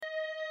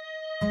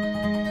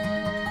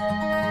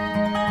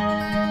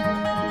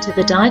To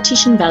the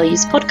Dietitian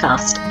Values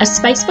Podcast, a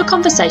space for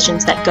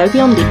conversations that go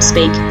beyond lip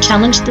speak,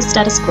 challenge the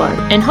status quo,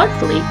 and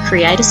hopefully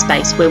create a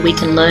space where we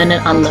can learn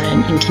and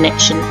unlearn in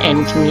connection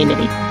and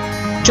community.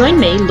 Join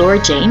me,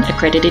 Laura Jean,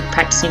 accredited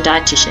practicing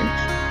dietitian,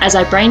 as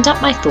I brain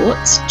dump my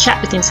thoughts,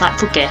 chat with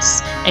insightful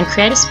guests, and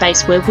create a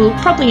space where we'll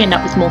probably end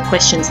up with more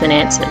questions than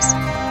answers,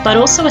 but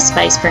also a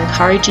space for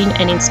encouraging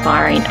and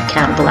inspiring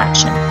accountable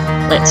action.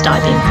 Let's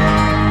dive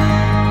in.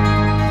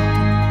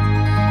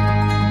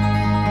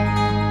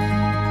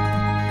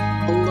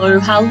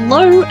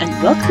 Hello,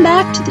 and welcome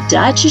back to the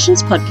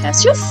Dietitians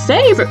Podcast, your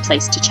favourite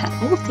place to chat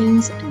all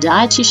things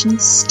dietitian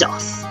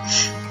stuff.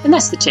 And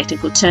that's the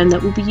technical term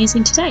that we'll be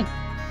using today.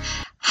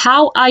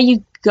 How are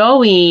you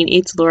going?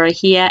 It's Laura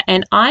here,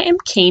 and I am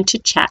keen to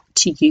chat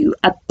to you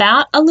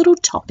about a little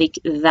topic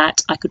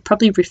that I could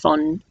probably riff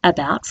on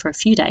about for a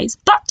few days,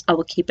 but I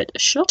will keep it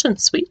short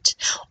and sweet,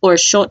 or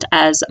as short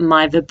as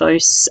my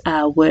verbose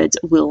words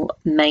will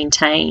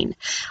maintain.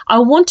 I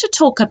want to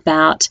talk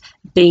about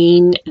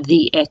being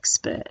the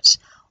expert.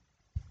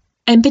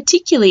 And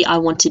particularly, I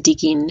want to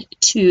dig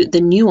into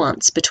the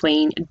nuance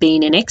between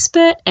being an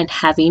expert and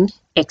having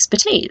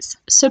expertise.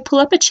 So pull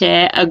up a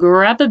chair,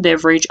 grab a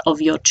beverage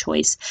of your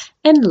choice,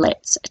 and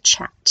let's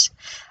chat.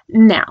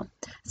 Now,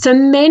 for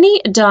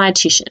many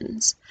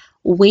dietitians,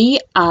 we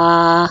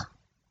are,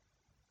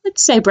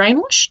 let's say,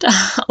 brainwashed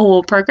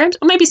or programmed,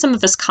 or maybe some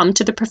of us come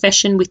to the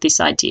profession with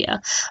this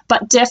idea,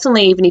 but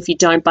definitely even if you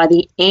don't, by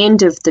the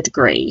end of the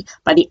degree,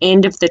 by the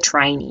end of the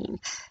training,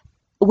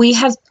 we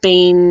have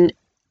been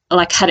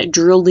had it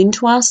drilled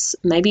into us,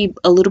 maybe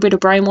a little bit of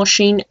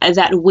brainwashing,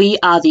 that we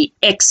are the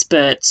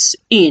experts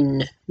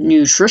in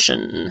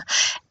nutrition.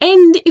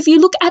 And if you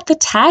look at the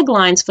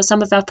taglines for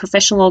some of our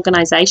professional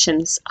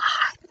organisations,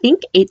 I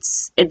think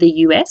it's the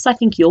US, I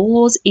think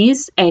yours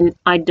is, and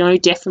I know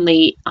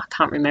definitely, I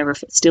can't remember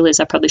if it still is,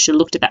 I probably should have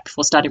looked at that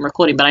before starting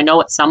recording, but I know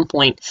at some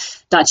point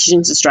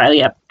Dietitians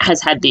Australia has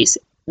had this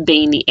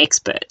being the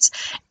experts.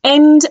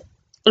 And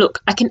look,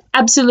 I can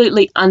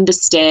absolutely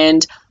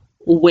understand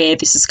where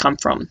this has come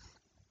from.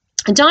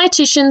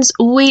 Dietitians,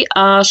 we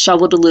are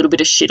shoveled a little bit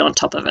of shit on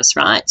top of us,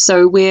 right?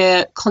 So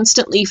we're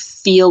constantly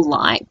feel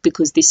like,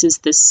 because this is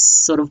the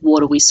sort of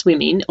water we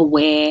swim in,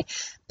 where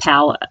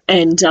power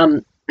and,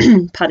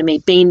 pardon me,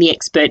 being the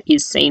expert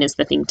is seen as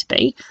the thing to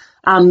be,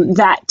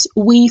 that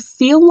we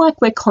feel like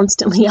we're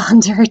constantly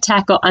under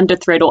attack or under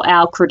threat, or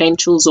our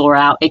credentials or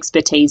our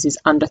expertise is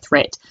under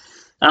threat.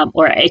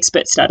 Or our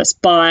expert status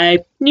by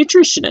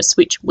nutritionists,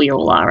 which we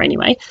all are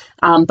anyway,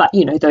 but,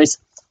 those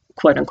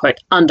quote-unquote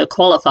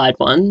underqualified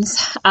ones,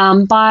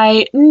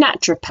 by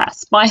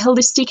naturopaths, by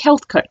holistic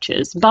health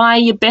coaches, by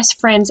your best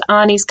friend's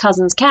auntie's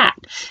cousin's cat.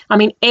 I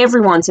mean,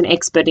 everyone's an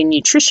expert in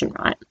nutrition,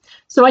 right?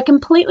 So I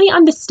completely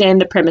understand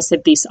the premise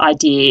of this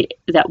idea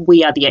that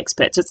we are the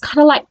experts. It's kind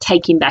of like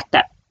taking back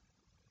that,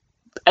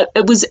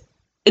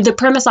 the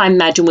premise I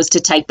imagine was to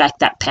take back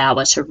that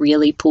power, to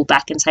really pull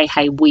back and say,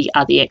 hey, we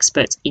are the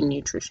experts in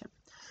nutrition.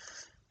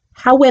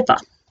 However,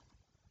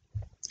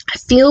 I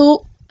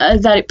feel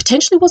that it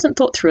potentially wasn't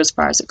thought through as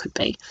far as it could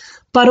be,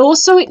 but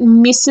also it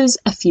misses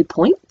a few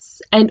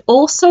points, and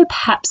also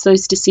perhaps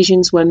those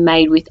decisions were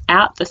made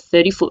without the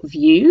 30-foot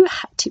view.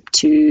 Tip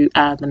to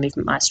the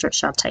movement maestro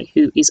Shante,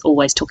 who is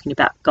always talking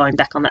about going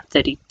back on that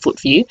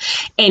 30-foot view,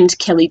 and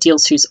Kelly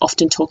Deals, who's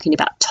often talking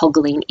about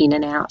toggling in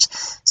and out.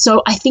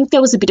 So I think there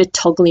was a bit of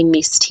toggling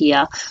missed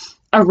here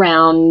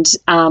around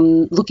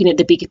looking at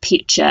the bigger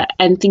picture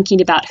and thinking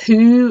about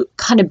who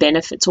kind of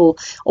benefits, or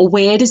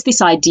where does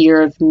this idea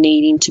of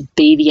needing to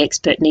be the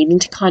expert, needing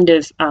to kind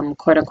of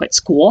quote unquote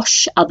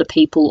squash other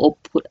people, or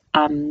put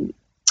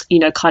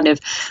kind of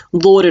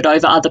lord it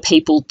over other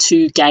people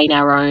to gain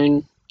our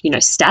own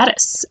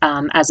status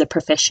as a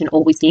profession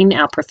or within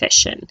our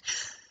profession.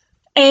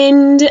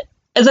 And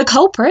the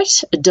culprit,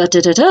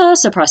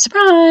 surprise,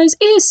 surprise,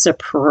 is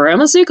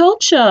supremacy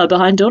culture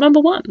behind door number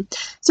one.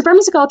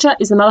 Supremacy culture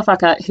is the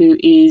motherfucker who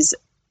is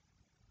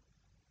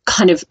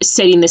kind of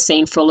setting the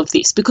scene for all of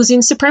this, because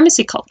in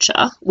supremacy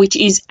culture, which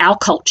is our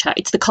culture,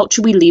 it's the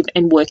culture we live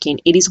and work in,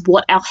 it is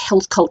what our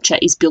health culture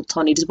is built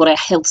on, it is what our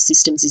health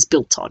systems is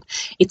built on.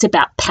 It's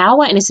about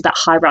power and it's about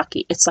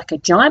hierarchy. It's like a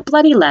giant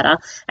bloody ladder,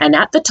 and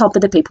at the top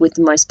are the people with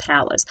the most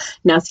powers.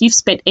 Now, if you've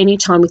spent any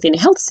time within a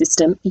health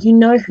system, you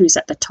know who's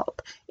at the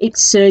top.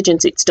 It's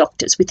surgeons, it's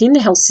doctors. Within the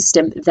health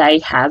system, they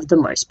have the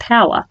most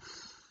power.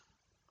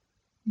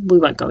 We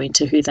won't go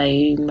into who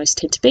they most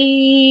tend to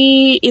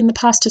be in the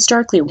past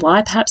historically, and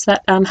why perhaps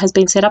that has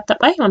been set up that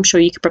way. I'm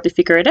sure you could probably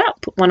figure it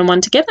out, put one and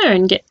one together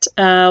and get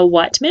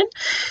white men.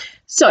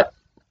 So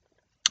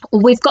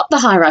we've got the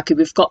hierarchy,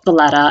 we've got the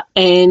ladder,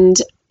 and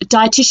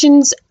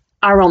dietitians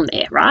are on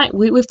there, right?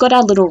 We've got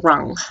our little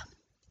rung.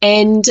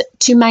 And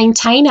to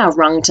maintain our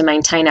rung, to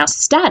maintain our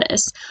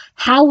status,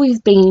 how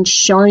we've been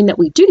shown that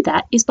we do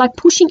that is by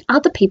pushing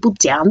other people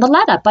down the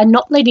ladder, by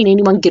not letting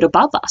anyone get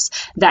above us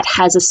that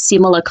has a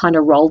similar kind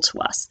of role to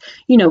us.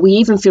 You know, we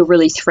even feel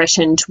really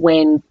threatened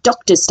when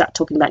doctors start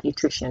talking about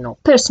nutrition, or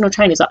personal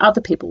trainers, or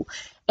other people.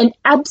 And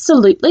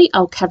absolutely,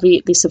 I'll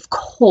caveat this, of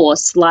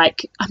course,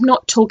 like, I'm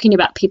not talking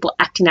about people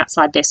acting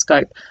outside their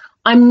scope.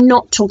 I'm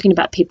not talking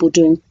about people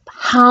doing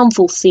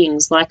harmful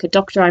things, like a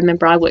doctor I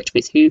remember I worked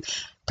with who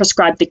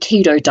prescribed the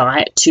keto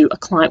diet to a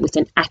client with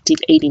an active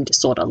eating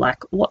disorder.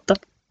 Like, what the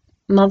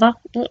mother?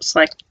 It's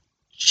like,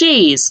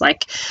 geez.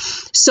 Like,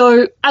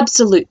 so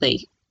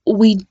absolutely,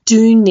 we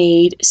do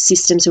need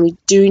systems, and we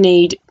do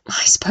need,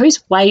 I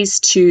suppose, ways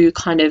to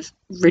kind of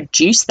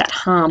reduce that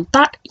harm.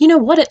 But you know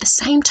what? At the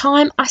same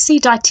time, I see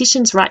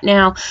dietitians right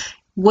now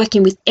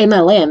working with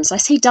MLMs. I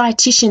see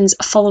dietitians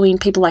following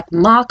people like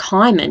Mark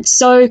Hyman.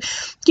 So,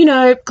 you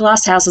know,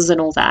 glass houses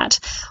and all that.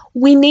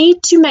 We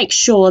need to make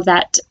sure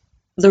that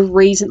the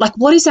reason, like,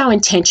 what is our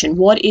intention?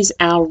 What is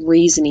our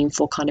reasoning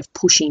for kind of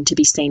pushing to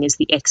be seen as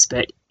the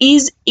expert?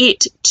 Is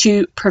it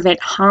to prevent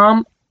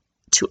harm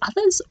to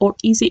others, or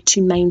is it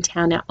to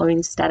maintain our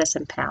own status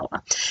and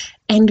power?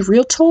 And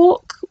real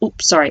talk,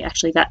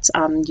 actually that's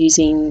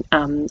using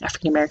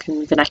African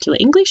American vernacular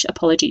English,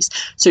 apologies.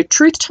 So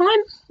truth time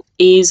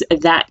is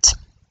that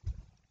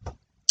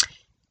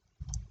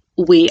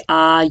we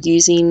are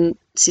using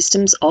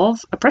systems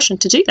of oppression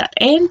to do that.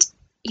 And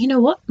you know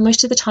what?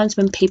 Most of the times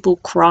when people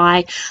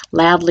cry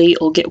loudly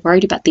or get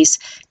worried about this,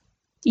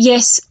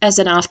 yes, as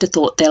an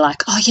afterthought, they're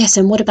like, oh yes,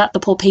 and what about the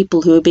poor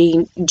people who are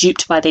being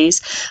duped by these?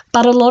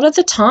 But a lot of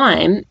the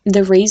time,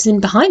 the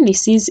reason behind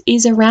this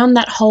is around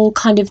that whole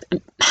kind of,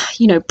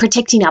 you know,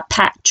 protecting our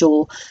patch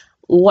or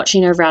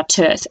watching over our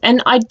turf.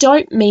 And I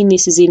don't mean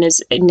this as in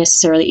as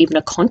necessarily even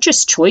a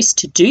conscious choice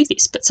to do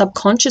this, but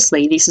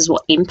subconsciously this is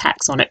what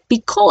impacts on it,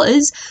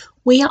 because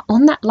we are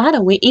on that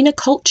ladder. We're in a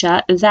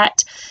culture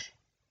that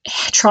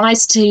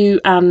tries to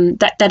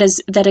that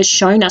has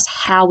shown us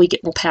how we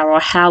get more power, or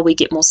how we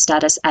get more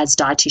status as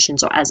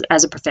dietitians, or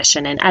as a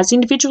profession, and as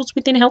individuals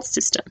within a health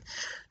system.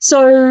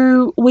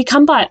 So we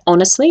come by it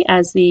honestly,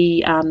 as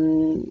the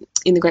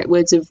in the great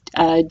words of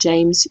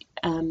James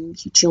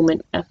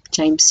Hugh-Hillman,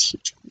 James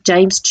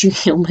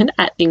Hugh-Hillman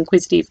at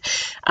Inquisitive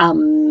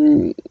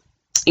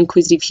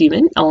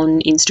Human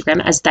on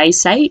Instagram, as they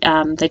say,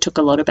 they talk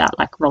a lot about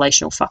like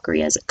relational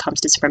fuckery as it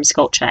comes to supremacy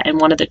culture, and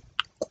one of the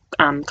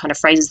kind of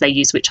phrases they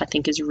use, which I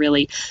think is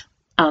really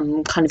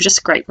kind of just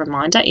a great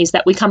reminder, is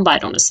that we come by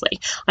it honestly.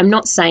 I'm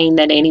not saying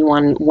that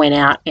anyone went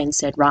out and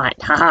said, right,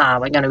 haha,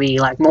 we're going to be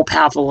like more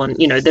powerful, and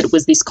you know, that it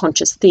was this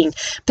conscious thing,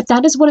 but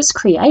that is what it's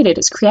created.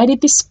 It's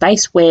created this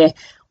space where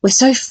we're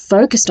so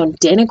focused on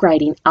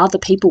denigrating other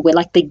people. We're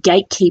like the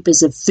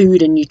gatekeepers of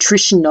food and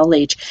nutrition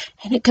knowledge,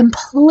 and it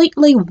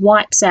completely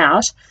wipes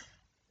out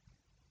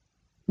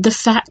the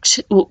fact,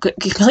 well,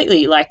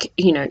 completely, like,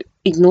 you know,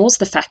 ignores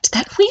the fact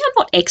that we are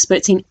not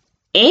experts in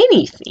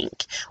anything.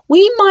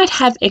 We might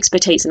have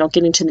expertise, and I'll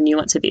get into the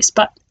nuance of this,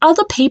 but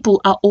other people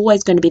are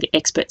always going to be the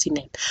experts in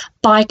them.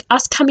 By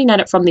us coming at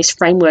it from this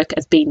framework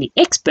of being the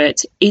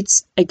experts,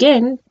 it's,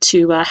 again,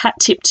 to hat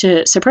tip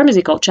to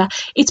supremacy culture,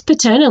 it's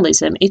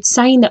paternalism. It's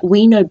saying that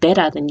we know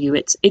better than you.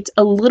 It's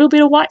a little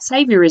bit of white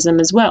saviorism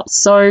as well.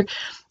 So,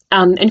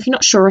 and if you're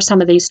not sure of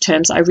some of these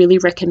terms, I really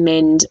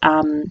recommend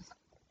an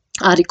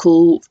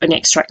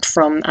extract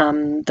from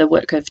the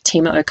work of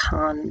Tima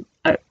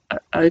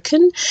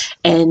Okun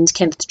and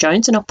Kenneth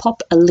Jones, and I'll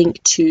pop a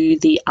link to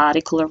the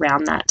article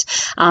around that.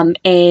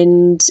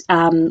 And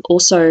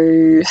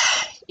also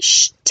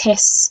Chef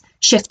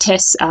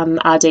Tess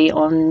RD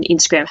on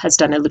Instagram has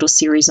done a little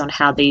series on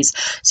how these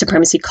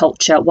supremacy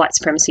culture, white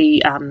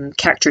supremacy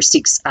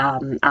characteristics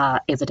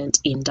are evident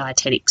in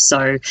dietetics.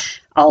 So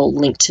I'll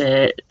link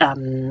to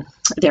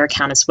their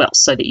account as well,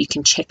 so that you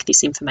can check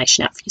this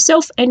information out for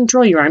yourself and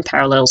draw your own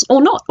parallels,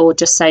 or not, or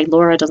just say,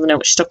 Laura doesn't know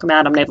what she's talking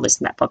about, I'm never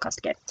listening to that podcast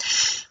again.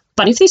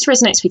 But if this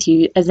resonates with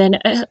you,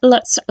 then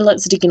let's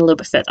dig in a little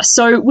bit further.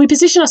 So we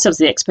position ourselves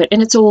as the expert,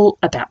 and it's all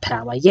about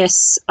power.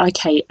 Yes,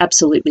 okay,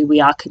 absolutely, we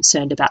are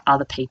concerned about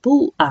other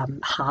people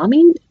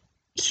harming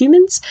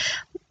humans.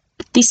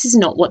 But this is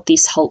not what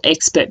this whole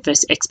expert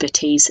versus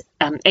expertise,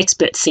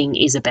 expert thing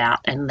is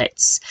about, and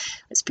let's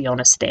be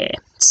honest there.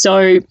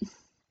 So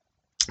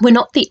we're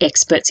not the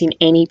experts in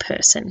any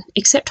person,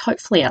 except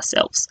hopefully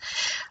ourselves.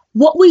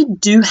 What we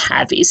do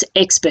have is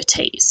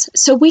expertise.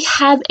 So we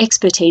have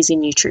expertise in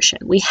nutrition.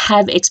 We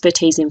have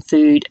expertise in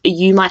food.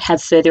 You might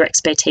have further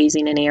expertise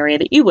in an area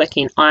that you work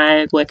in.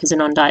 I work as a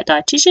non-diet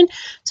dietitian,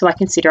 so I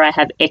consider I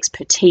have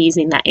expertise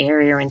in that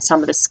area and some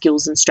of the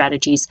skills and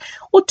strategies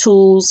or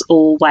tools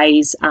or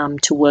ways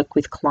to work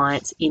with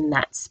clients in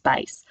that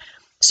space.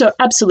 So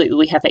absolutely,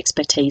 we have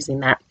expertise in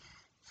that.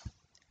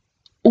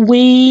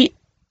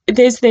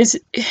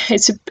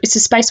 It's a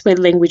space where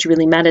language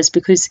really matters,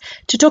 because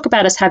to talk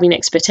about us having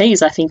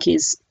expertise, I think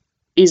is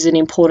an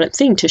important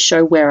thing to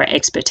show where our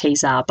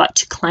expertise are, but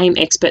to claim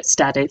expert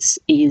status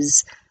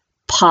is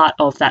part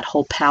of that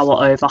whole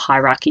power over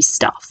hierarchy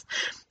stuff.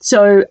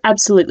 So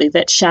absolutely,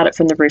 let's shout it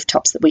from the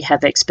rooftops that we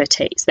have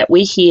expertise, that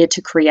we're here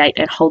to create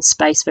and hold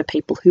space for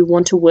people who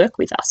want to work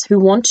with us, who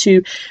want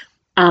to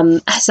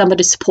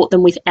somebody to support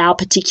them with our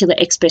particular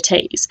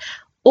expertise.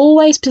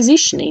 Always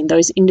positioning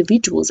those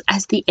individuals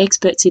as the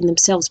experts in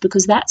themselves,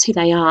 because that's who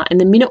they are.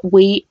 And the minute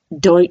we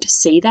don't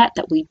see that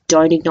we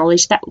don't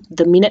acknowledge that,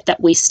 the minute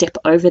that we step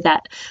over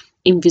that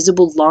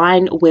invisible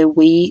line where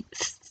we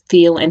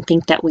feel and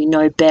think that we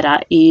know better,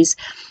 is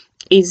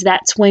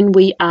that's when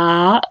we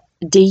are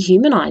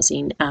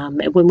dehumanizing,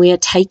 when we are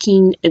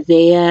taking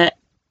their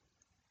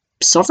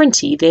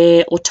sovereignty,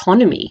 their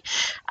autonomy.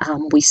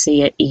 We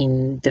see it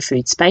in the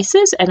food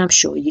spaces, and I'm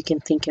sure you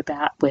can think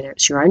about whether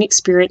it's your own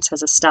experience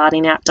as a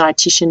starting out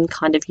dietitian,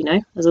 kind of,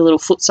 as a little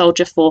foot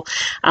soldier for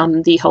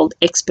the whole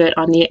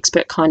I'm the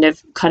expert kind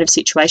of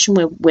situation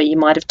where you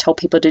might have told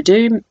people to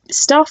do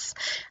stuff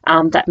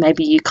that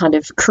maybe you kind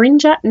of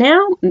cringe at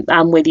now,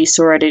 whether you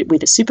saw it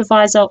with a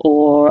supervisor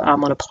or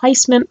on a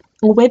placement,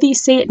 or whether you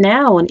see it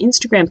now on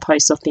Instagram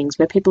posts or things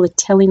where people are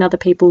telling other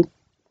people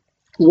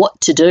what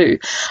to do.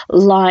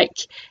 Like,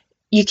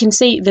 you can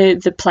see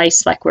the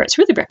place like where it's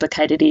really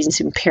replicated is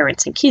in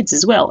parents and kids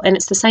as well. And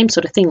it's the same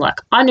sort of thing, like,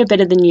 I know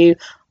better than you,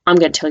 I'm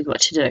going to tell you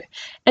what to do.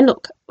 And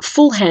look,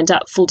 full hand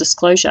up, full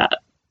disclosure,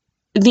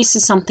 this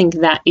is something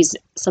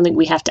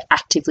we have to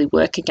actively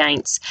work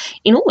against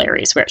in all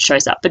areas where it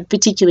shows up, but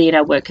particularly in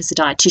our work as a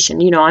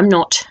dietitian.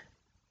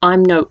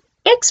 I'm no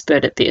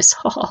expert at this.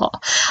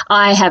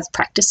 I have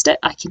practiced it.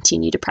 I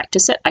continue to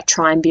practice it. I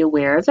try and be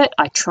aware of it.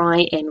 I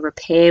try and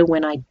repair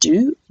when I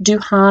do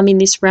harm in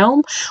this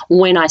realm,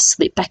 when I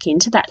slip back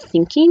into that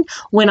thinking,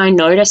 when I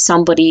notice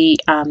somebody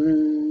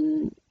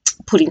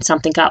putting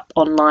something up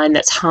online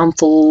that's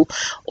harmful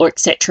or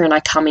etc., and I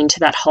come into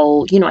that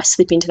whole, I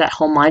slip into that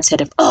whole mindset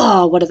of,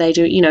 oh, what do they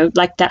do?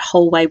 Like that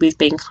whole way we've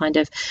been kind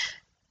of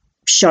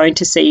shown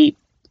to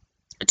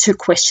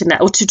question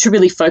that, or to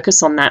really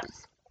focus on that.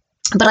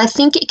 But I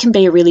think it can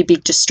be a really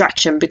big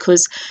distraction,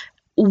 because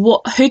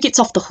who gets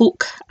off the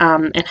hook,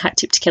 and hat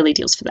tip to Kelly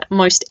Deals for that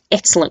most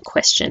excellent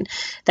question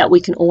that we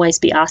can always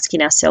be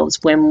asking ourselves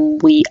when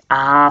we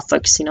are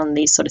focusing on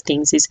these sort of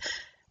things, is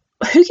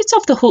who gets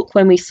off the hook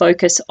when we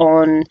focus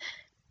on,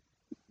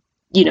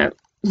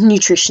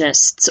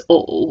 nutritionists,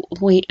 or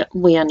we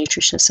are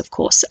nutritionists, of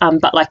course,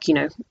 but like,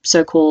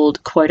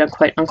 so-called quote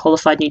unquote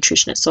unqualified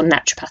nutritionists or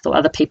naturopath or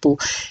other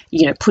people,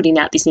 putting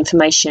out this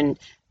information.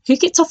 Who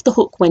gets off the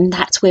hook when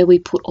that's where we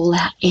put all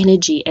our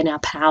energy and our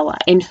power?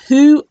 And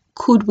who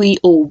could we,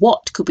 or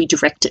what could we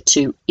direct it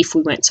to if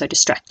we weren't so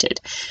distracted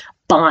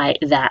by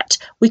that?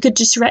 We could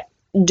just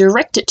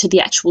direct it to the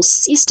actual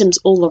systems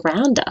all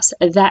around us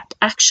that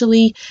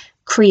actually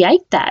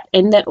create that,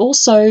 and that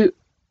also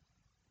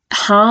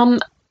harm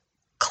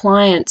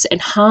clients and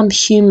harm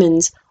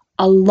humans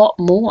a lot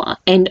more,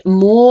 and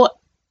more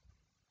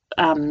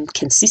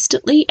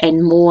consistently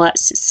and more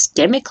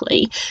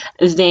systemically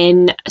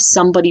than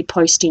somebody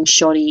posting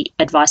shoddy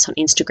advice on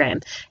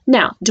Instagram.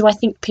 Now, do I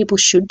think people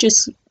should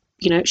just,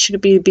 should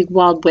it be a big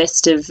wild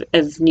west of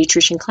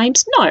nutrition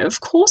claims? No,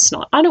 of course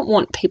not. I don't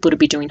want people to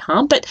be doing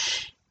harm, but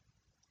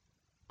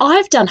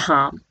I've done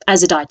harm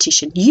as a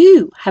dietitian.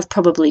 You have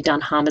probably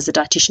done harm as a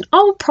dietitian. I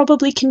will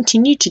probably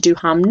continue to do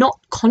harm, not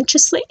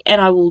consciously,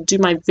 and I will do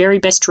my very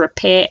best to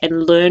repair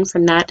and learn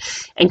from that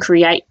and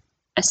create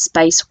a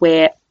space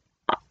where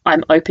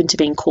I'm open to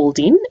being called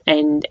in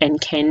and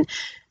can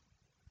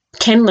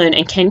learn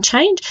and can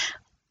change.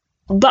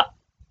 But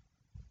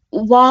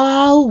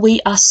while we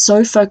are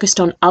so focused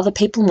on other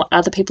people and what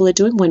other people are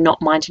doing, we're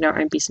not minding our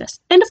own business.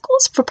 And of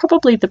course, for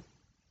probably the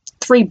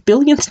 3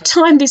 billionth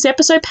time this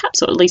episode,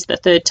 perhaps, or at least the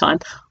third time,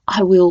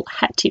 I will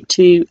hat tip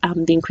to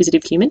the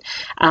Inquisitive Human,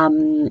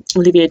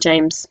 Olivia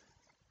James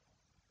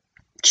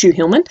Chu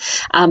Hillman.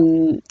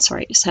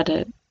 Sorry, just had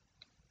a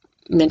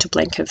mental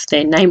blank of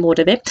their name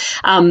order there.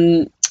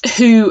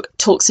 Who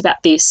talks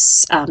about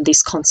this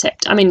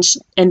concept. I mean,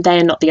 and they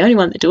are not the only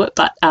one that do it,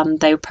 but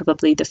they were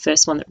probably the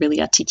first one that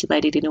really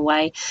articulated in a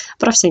way.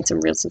 But I've seen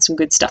some reels and some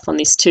good stuff on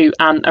this too,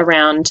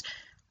 around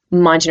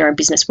minding our own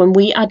business. When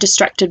we are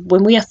distracted,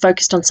 when we are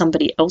focused on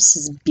somebody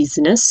else's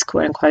business,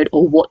 quote unquote,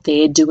 or what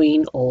they're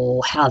doing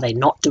or how they're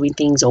not doing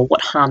things or what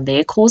harm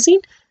they're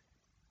causing,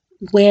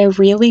 we're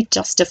really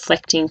just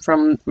deflecting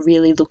from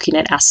really looking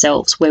at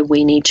ourselves, where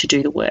we need to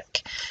do the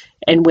work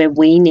and where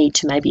we need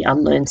to maybe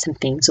unlearn some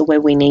things, or where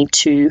we need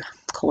to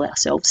call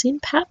ourselves in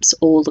perhaps,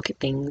 or look at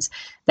things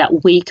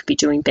that we could be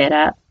doing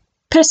better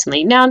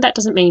personally. Now, that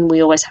doesn't mean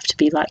we always have to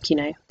be like,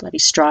 bloody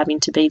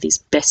striving to be this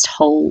best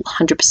whole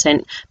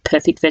 100%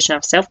 perfect version of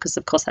ourselves, because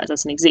of course that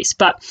doesn't exist.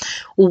 But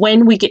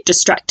when we get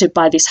distracted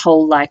by this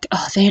whole like,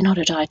 oh, they're not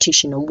a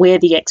dietitian and we're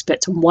the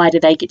experts and why do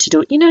they get to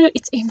do it?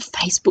 It's in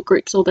Facebook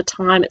groups all the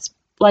time. It's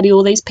bloody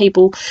all these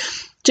people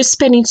just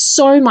spending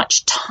so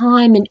much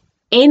time and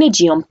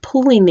energy on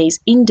pulling these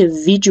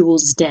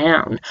individuals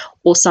down,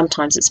 or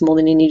sometimes it's more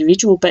than an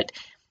individual, but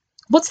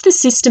what's the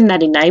system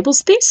that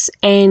enables this,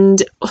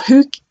 and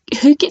who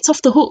gets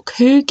off the hook?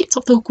 Who gets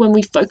off the hook when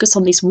we focus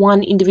on this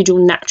one individual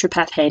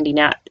naturopath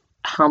handing out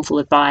harmful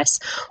advice,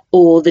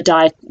 or the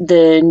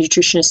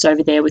nutritionist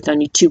over there with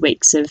only 2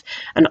 weeks of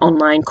an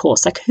online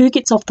course. Like, who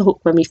gets off the hook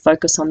when we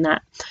focus on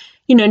that?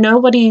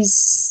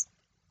 Nobody's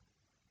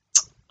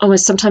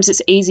almost, sometimes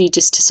it's easy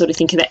just to sort of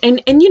think of that.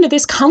 And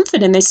there's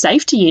comfort and there's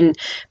safety in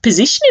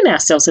positioning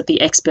ourselves as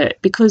the expert,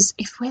 because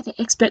if we're the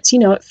experts,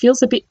 it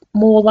feels a bit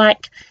more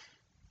like,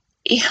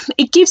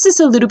 it gives us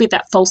a little bit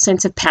that false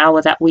sense of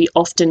power that we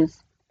often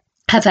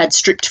have had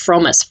stripped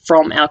from us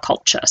from our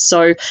culture.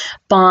 So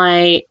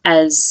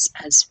as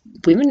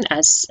women,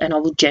 and I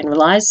will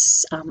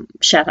generalize,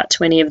 shout out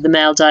to any of the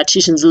male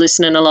dietitians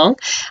listening along,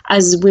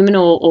 as women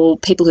or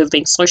people who have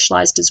been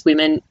socialized as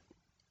women,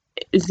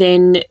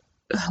 then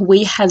our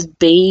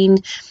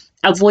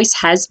voice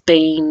has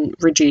been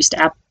reduced.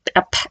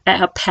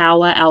 Our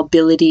power, our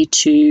ability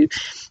to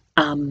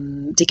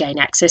gain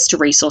access to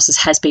resources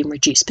has been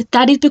reduced. But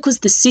that is because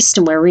the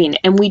system we're in,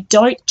 and we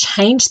don't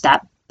change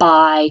that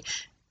by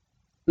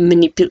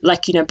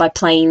by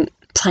playing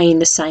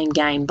the same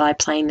game, by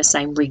playing the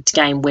same rigged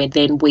game, where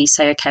then we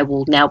say, okay,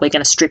 well, now we're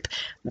going to strip,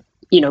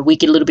 we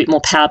get a little bit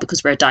more power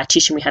because we're a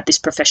dietitian, we have this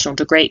professional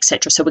degree,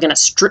 etc. So we're going to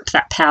strip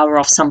that power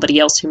off somebody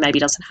else who maybe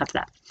doesn't have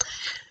that.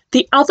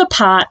 The other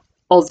part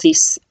of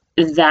this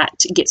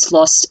that gets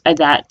lost,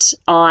 that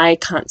I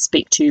can't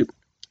speak to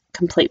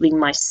completely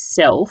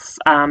myself,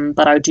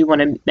 but I do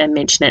want to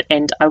mention it,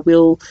 and I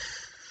will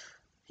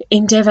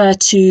endeavour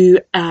to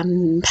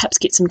perhaps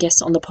get some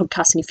guests on the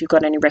podcast, and if you've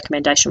got any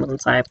recommendation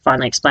once I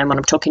finally explain what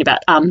I'm talking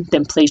about,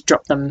 then please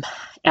drop them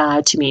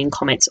to me in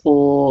comments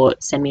or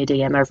send me a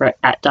DM over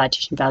at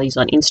Dietitian Values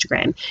on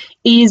Instagram,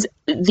 is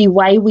the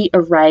way we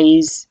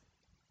erase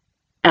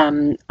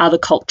other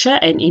culture,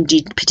 and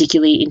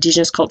particularly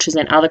Indigenous cultures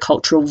and other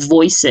cultural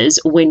voices,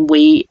 when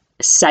we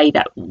say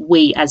that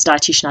we as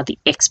dietitian are the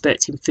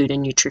experts in food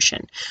and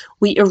nutrition.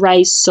 We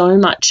erase so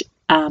much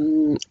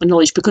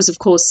knowledge because, of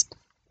course,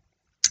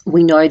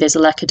 we know there's a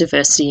lack of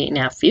diversity in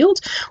our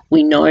field.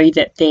 We know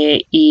that there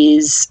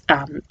is,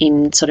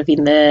 in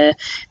the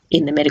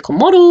medical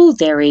model,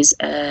 there is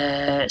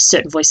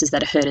certain voices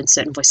that are heard and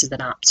certain voices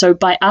that aren't. So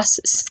by us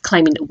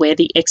claiming that we're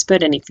the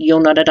expert, and if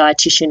you're not a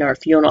dietitian or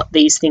if you're not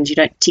these things, you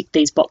don't tick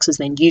these boxes,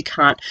 then you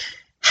can't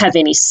have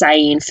any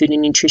say in food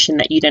and nutrition,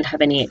 that you don't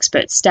have any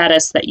expert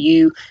status, that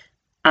you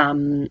are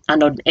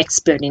not an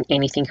expert in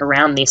anything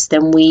around this,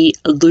 then we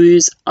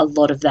lose a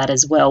lot of that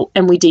as well.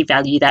 And we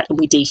devalue that, and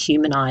we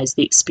dehumanize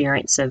the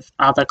experience of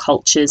other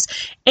cultures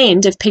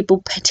and of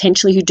people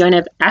potentially who don't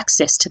have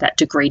access to that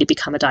degree to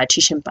become a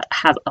dietitian, but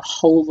have a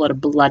whole lot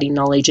of bloody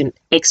knowledge and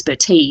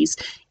expertise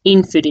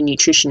in food and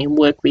nutrition, in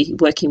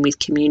working with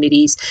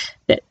communities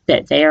that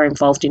they're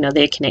involved in or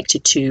they're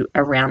connected to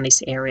around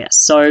this area.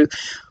 So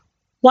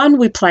one,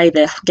 we play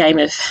the game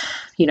of,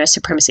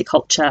 supremacy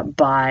culture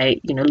by,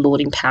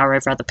 lording power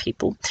over other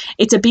people.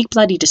 It's a big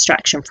bloody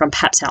distraction from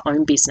perhaps our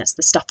own business,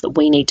 the stuff that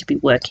we need to be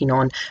working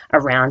on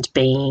around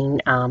being,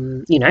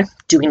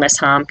 doing less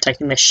harm,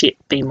 taking less shit,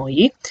 being more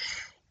you.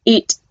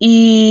 It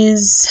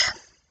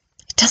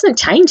doesn't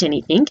change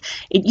anything.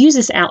 It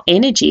uses our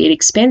energy. It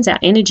expends our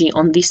energy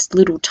on this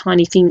little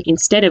tiny thing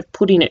instead of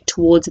putting it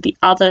towards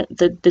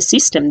the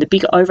system, the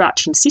bigger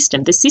overarching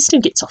system. The system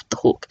gets off the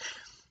hook.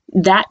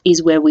 That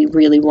is where we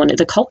really want it.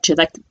 The culture,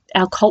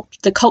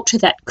 the culture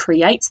that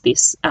creates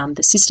this,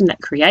 the system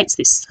that creates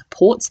this,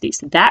 supports this.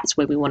 That's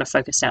where we want to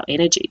focus our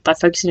energy. By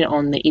focusing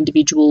on the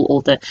individual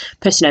or the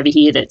person over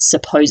here that's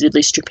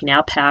supposedly stripping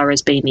our power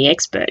as being the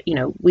expert,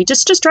 we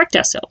just distract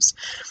ourselves.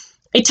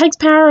 It takes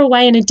power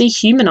away and it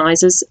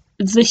dehumanizes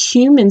the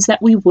humans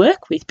that we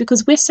work with,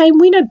 because we're saying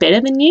we know better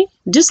than you.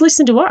 Just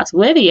listen to us.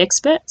 We're the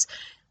experts.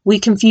 We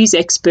confuse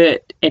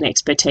expert and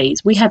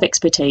expertise. We have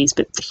expertise,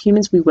 but the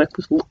humans we work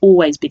with will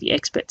always be the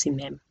experts in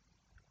them.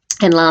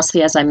 And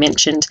lastly, as I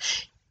mentioned,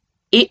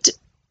 it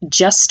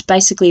just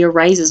basically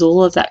erases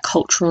all of that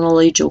cultural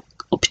knowledge, or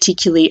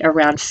particularly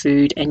around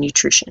food and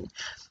nutrition.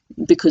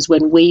 Because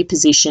when we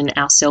position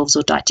ourselves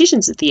or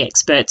dietitians as the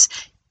experts,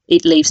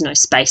 it leaves no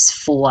space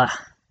for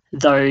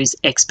those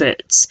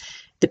experts,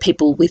 the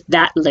people with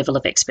that level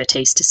of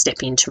expertise, to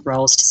step into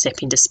roles, to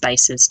step into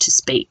spaces, to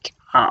speak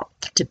up,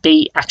 to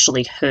be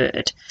actually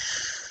heard.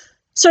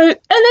 So, and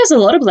there's a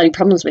lot of bloody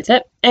problems with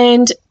it.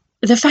 And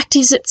the fact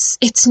is,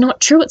 it's not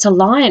true. It's a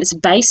lie. And it's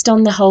based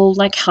on the whole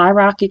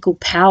hierarchical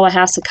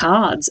powerhouse of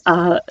cards.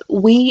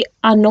 We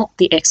are not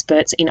the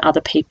experts in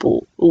other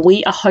people.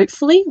 We are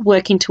hopefully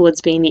working towards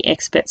being the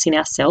experts in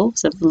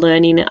ourselves, of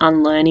learning and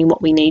unlearning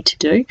what we need to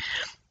do.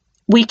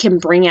 We can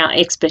bring our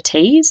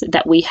expertise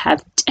that we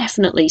have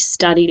definitely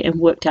studied and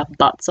worked our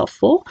butts off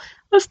for.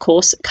 Of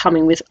course,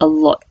 coming with a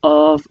lot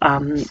of,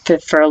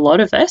 for a lot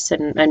of us,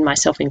 and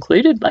myself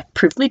included,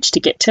 privilege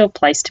to get to a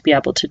place to be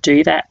able to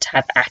do that, to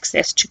have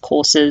access to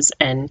courses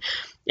and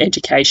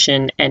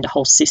education and a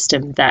whole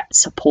system that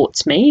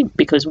supports me.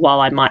 Because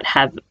while I might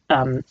have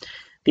the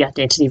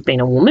identity of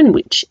being a woman,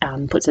 which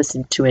puts us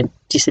into a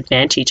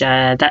disadvantage,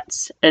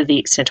 that's the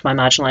extent of my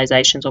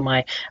marginalizations or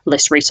my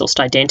less resourced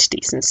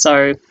identities. And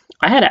so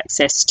I had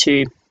access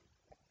to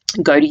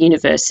go to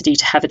university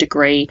to have a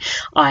degree.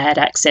 I had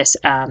access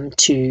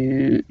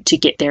to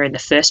get there in the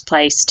first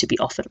place, to be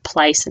offered a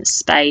place and a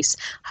space.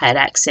 I had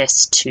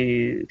access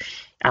to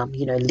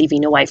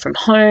living away from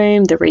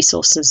home, the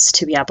resources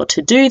to be able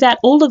to do that,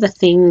 all of the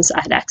things.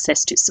 I had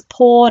access to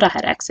support. I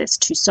had access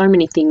to so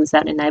many things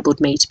that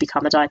enabled me to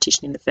become a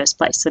dietitian in the first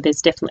place. So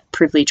there's definitely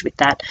privilege with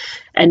that.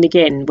 And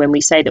again, when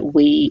we say that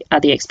we are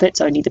the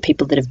experts, only the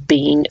people that have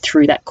been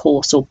through that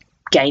course or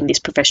gained this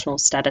professional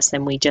status,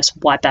 then we just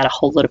wipe out a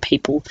whole lot of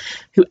people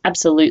who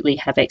absolutely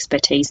have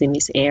expertise in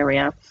this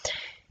area.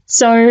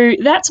 So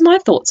that's my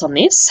thoughts on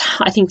this.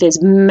 I think there's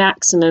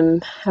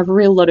a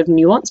real lot of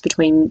nuance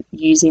between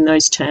using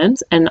those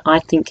terms, and I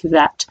think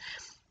that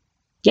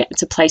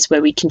it's a place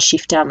where we can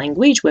shift our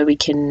language, where we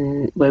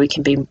can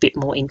be a bit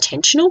more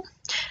intentional,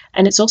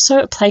 and it's also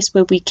a place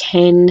where we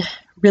can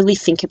really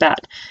think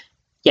about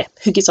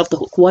who gets off the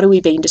hook, what are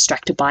we being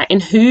distracted by,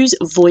 and whose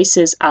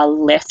voices are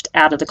left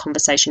out of the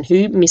conversation,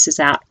 who misses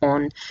out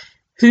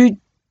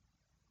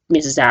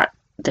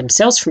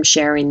themselves from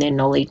sharing their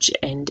knowledge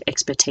and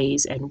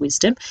expertise and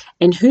wisdom,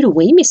 and who do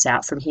we miss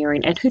out from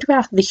hearing, and who do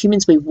the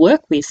humans we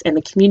work with and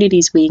the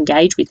communities we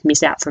engage with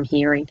miss out from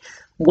hearing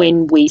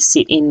when we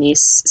sit in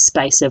this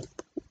space of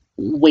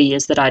we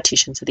as the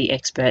dietitians are the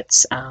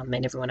experts, and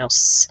no one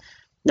else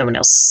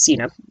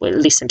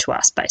listen to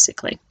us,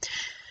 basically.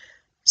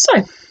 So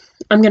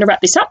I'm going to wrap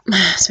this up.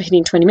 So we're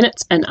hitting 20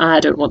 minutes, and I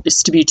don't want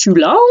this to be too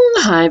long.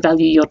 I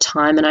value your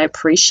time, and I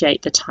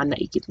appreciate the time that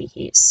you give me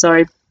here.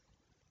 So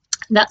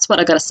that's what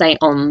I got to say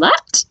on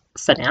that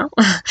for now.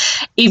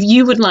 If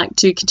you would like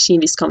to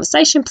continue this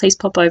conversation, please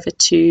pop over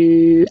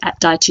to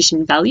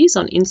 @dietitianvalues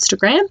on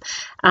Instagram.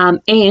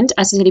 And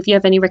as I said, if you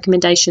have any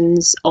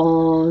recommendations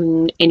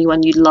on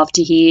anyone you'd love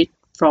to hear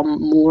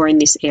from more in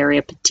this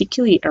area,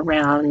 particularly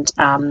around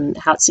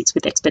how it sits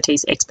with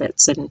expertise,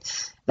 experts, and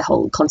the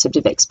whole concept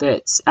of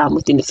experts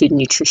within the food and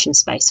nutrition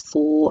space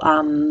for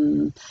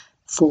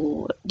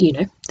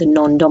the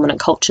non-dominant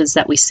cultures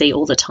that we see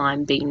all the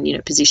time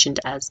being positioned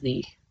as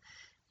the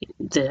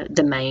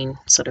main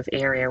sort of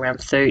area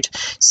around food.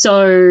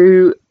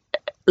 So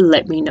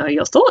let me know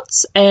your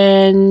thoughts,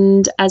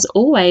 and as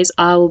always,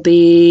 I'll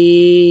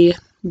be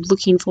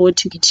looking forward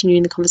to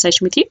continuing the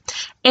conversation with you,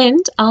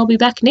 and I'll be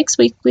back next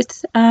week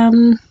with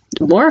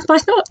more of my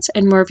thoughts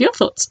and more of your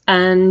thoughts,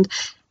 and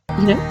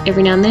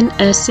every now and then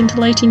a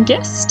scintillating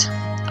guest.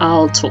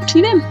 I'll talk to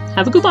you then.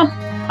 Have a good one.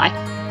 Bye.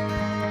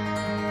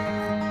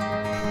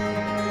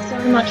 So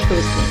much for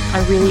listening.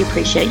 I really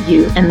appreciate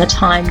you and the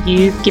time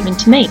you've given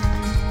to me.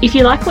 If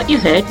you like what you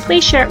heard,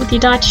 please share it with your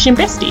dietitian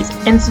besties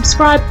and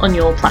subscribe on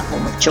your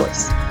platform of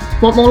choice.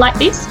 Want more like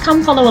this?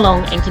 Come follow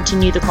along and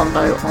continue the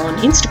convo on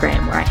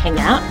Instagram, where I hang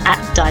out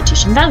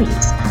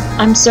 @dietitianvalues.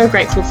 I'm so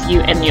grateful for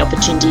you and the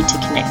opportunity to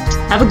connect.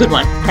 Have a good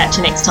one. Catch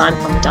you next time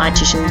on the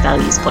Dietitian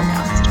Values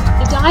Podcast.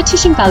 The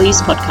Dietitian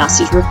Values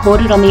Podcast is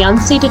recorded on the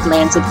unceded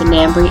lands of the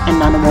Ngambri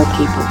and Ngunnawal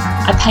people.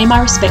 I pay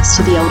my respects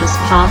to the elders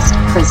past,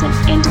 present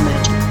and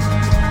emerging.